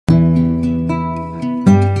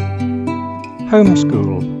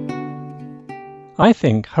Homeschool. I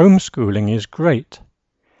think homeschooling is great.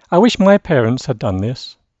 I wish my parents had done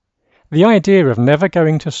this. The idea of never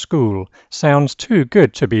going to school sounds too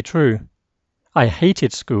good to be true. I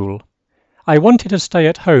hated school. I wanted to stay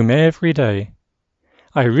at home every day.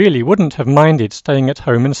 I really wouldn't have minded staying at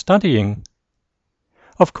home and studying.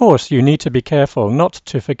 Of course, you need to be careful not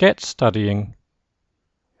to forget studying.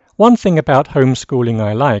 One thing about homeschooling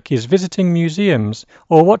I like is visiting museums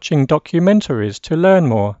or watching documentaries to learn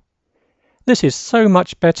more. This is so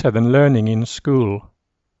much better than learning in school.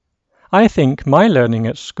 I think my learning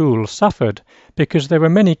at school suffered because there were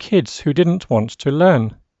many kids who didn't want to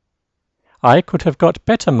learn. I could have got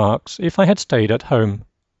better marks if I had stayed at home.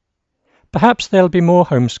 Perhaps there'll be more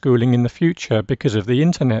homeschooling in the future because of the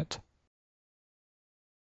internet.